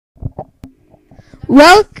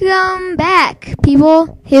Welcome back,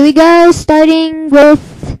 people. Here we go, starting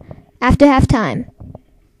with after halftime.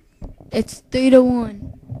 It's 3-1.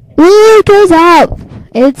 Ooh, it goes out.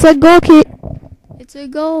 It's a goal kick. It's a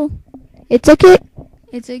goal. It's a kick.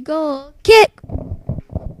 It's a goal. Kick.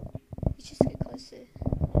 Let's just get closer.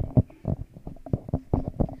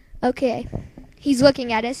 Okay. He's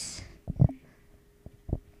looking at us.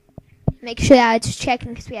 Make sure that it's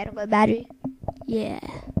checking because we had a low battery. Yeah.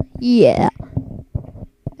 Yeah.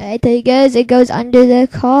 Alright, there he goes. It goes under the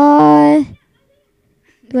car.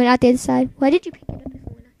 It went out the other side. Why did you pick it up if it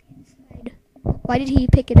went out the other side? Why did he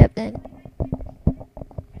pick it up then?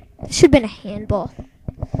 This should have been a handball.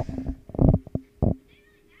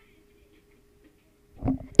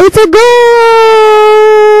 It's a goal!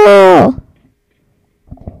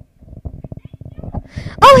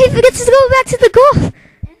 Oh, he forgets to go back to the goal.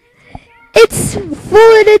 It's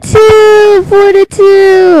 4-2.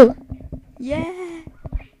 4-2. Yeah.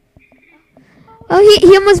 Oh,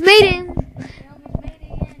 he almost made it. He almost made it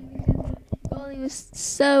again because the goalie was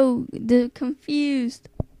so confused.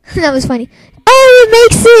 That was funny. Oh, it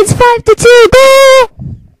makes it. It's 5-2. Goal!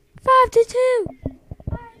 5-2.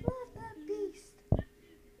 I love that beast.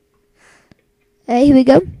 Alright, here we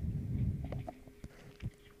go.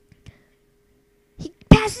 He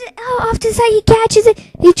passes it off to the side. He catches it.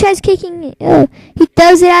 He tries kicking it. Oh, he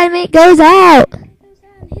throws it at him. It goes out. It goes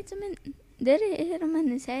out and hits him in. Did it hit him in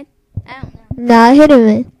his head? I don't know. Nah, I hit him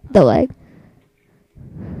in the leg.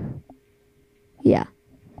 Yeah.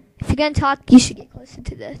 If you're gonna talk, you should get closer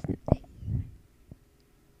to the thing.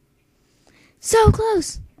 So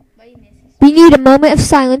close. But he misses. We need a moment of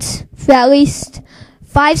silence for at least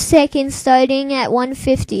 5 seconds, starting at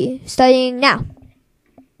 1:50. Starting now.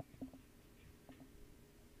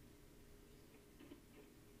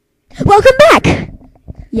 Welcome back.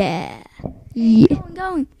 Yeah. Yeah.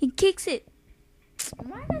 Going. He kicks it.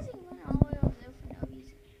 Why does he run all the way over there for no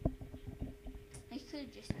reason? He could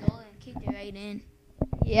have just stolen and kicked it right in.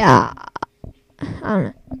 Yeah. I don't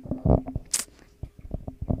know.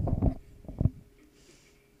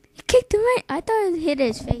 He kicked it right. I thought it hit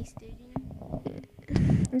his face, dude.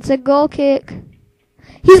 It's a goal kick.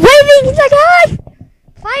 He's waving. He's like, hi.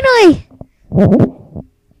 Finally.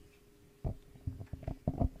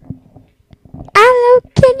 Hello,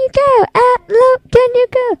 can you go? Hello, can you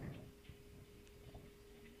go?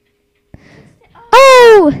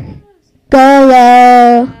 Oh! Go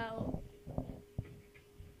low.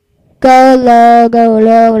 Go low, go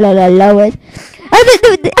low, low.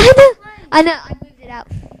 I know. I moved it out.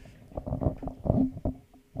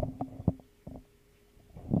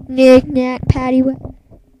 Knick knack, patty.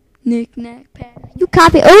 Knick knack, patty. You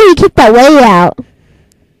copy. Oh, you kicked that way out.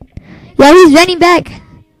 Yeah, he's running back.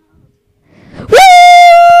 Woo!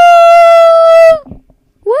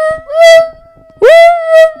 Woo! Woo!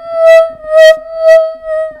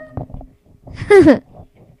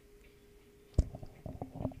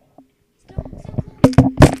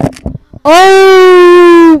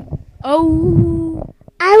 Oh! Oh!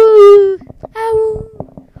 Ow! Ow!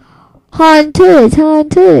 Hunters.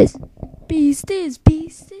 Beast is.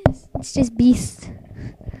 It's just beast.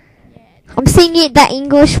 Yeah. I'm singing it the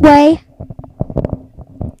English way.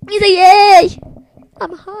 He's like, yay!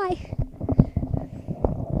 I'm high.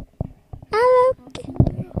 Hello.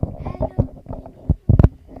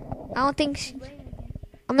 I don't think.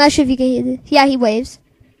 I'm not sure if you can hear this. Yeah, he waves.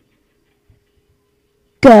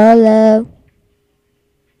 Go low.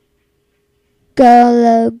 Go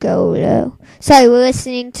low, go low. Sorry, we're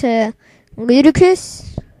listening to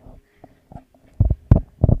Ludacris.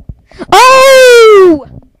 Oh!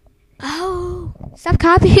 Oh! Stop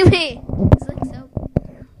copying me. It's like so.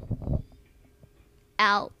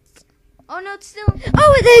 Out. Oh no, it's still.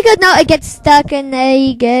 Oh, there you go. No, it gets stuck, and there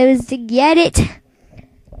he goes to get it.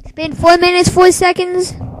 It's been 4 minutes, 4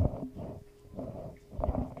 seconds.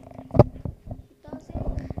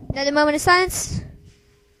 Another moment of silence.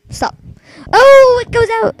 Stop. Oh, it goes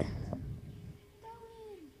out.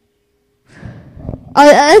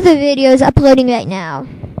 Our other video is uploading right now.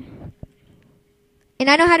 And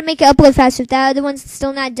I know how to make it upload faster. If that other one's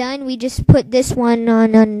still not done, we just put this one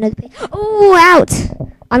on another page. Oh, out.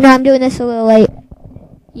 I'm doing this a little late.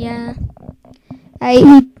 Yeah.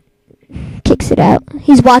 He kicks it out.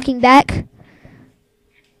 He's walking back.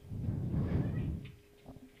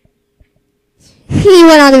 He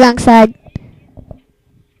went on the wrong side.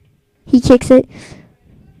 He kicks it.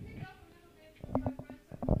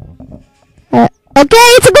 Okay,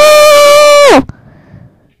 it's a goal!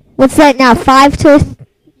 What's that now? 5-2?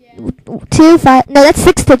 5? No, that's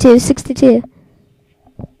 6-2. 6-2.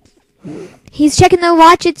 He's checking the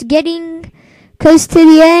watch. It's getting Close to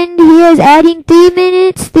the end. He is adding 3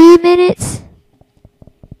 minutes. 3 minutes.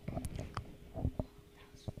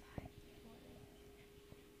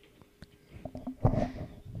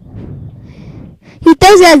 He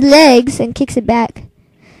throws out his legs and kicks it back.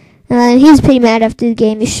 He's pretty mad after the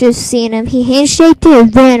game. You should have seen him. He handshaked it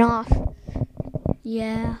and ran off.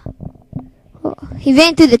 Yeah. He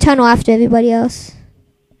ran through the tunnel after everybody else.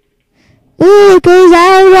 Ooh, it goes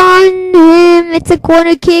out on him. It's a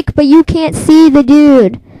corner kick, but you can't see the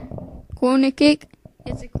dude. Corner kick.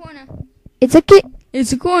 It's a corner. It's a kick.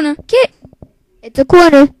 It's a corner. Kick. It's a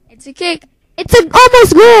corner. It's a kick. It's an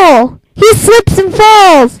almost goal. He slips and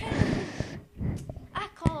falls. I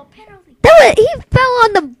call a penalty. He fell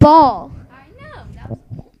on the ball. I know. That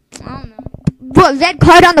was, I don't know. What, red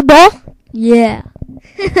card on the ball? Yeah.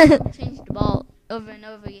 Changed the ball over and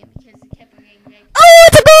over again because it kept on getting red. Oh,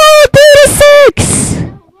 it's a goal! 36!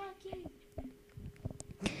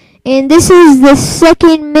 And this is the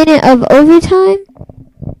 2nd minute of overtime.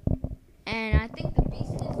 And I think the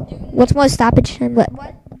Beast is doing. What's more stoppage time? What?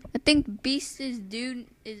 I think the Beast is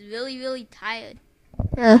really, really tired.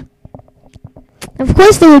 Of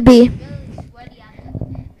course they would be. Really sweaty after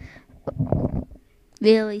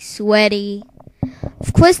really sweaty.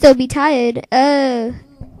 Of course they'll be tired.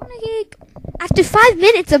 After 5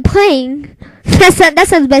 minutes of playing, that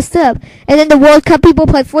sounds messed up. And then the World Cup people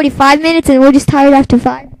play 45 minutes and we're just tired after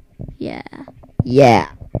 5. Yeah.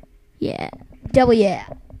 Yeah. Yeah. Double yeah.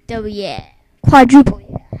 Double yeah. Quadruple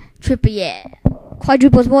yeah. Triple yeah.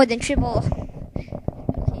 Quadruple's more than triple.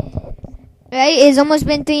 Right, it's almost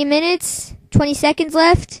been 3 minutes. 20 seconds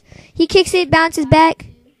left. He kicks it, bounces back.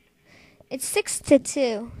 It's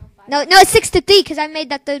 6-2. No, it's 6-3 because I made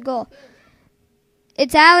that 3rd goal.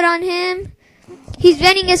 It's out on him. He's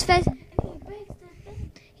running as fast.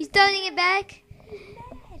 He's throwing it back.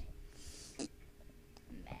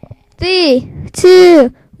 3,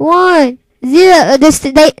 2, 1, 0.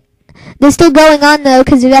 They're still going on though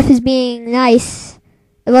because the ref is being nice.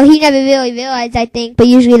 Well, he never really realized, I think, but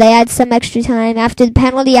usually they add some extra time after the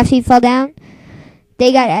penalty, after he fell down.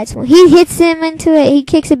 They got to add some. He hits him into it. He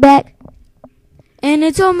kicks it back. And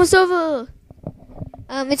it's almost over.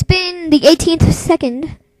 It's been the 18th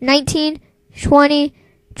second. 19, 20,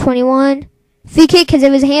 21. Free kick because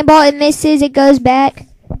it was a handball. It misses. It goes back.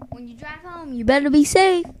 When you drive home, you better be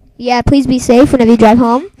safe. Yeah, please be safe whenever you drive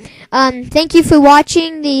home. Thank you for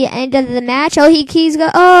watching the end of the match. Oh, he's go.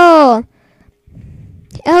 Oh,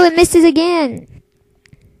 it misses again.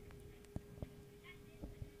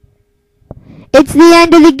 It's the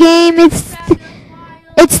end of the game. It's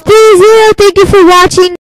 3-0. Thank you for watching.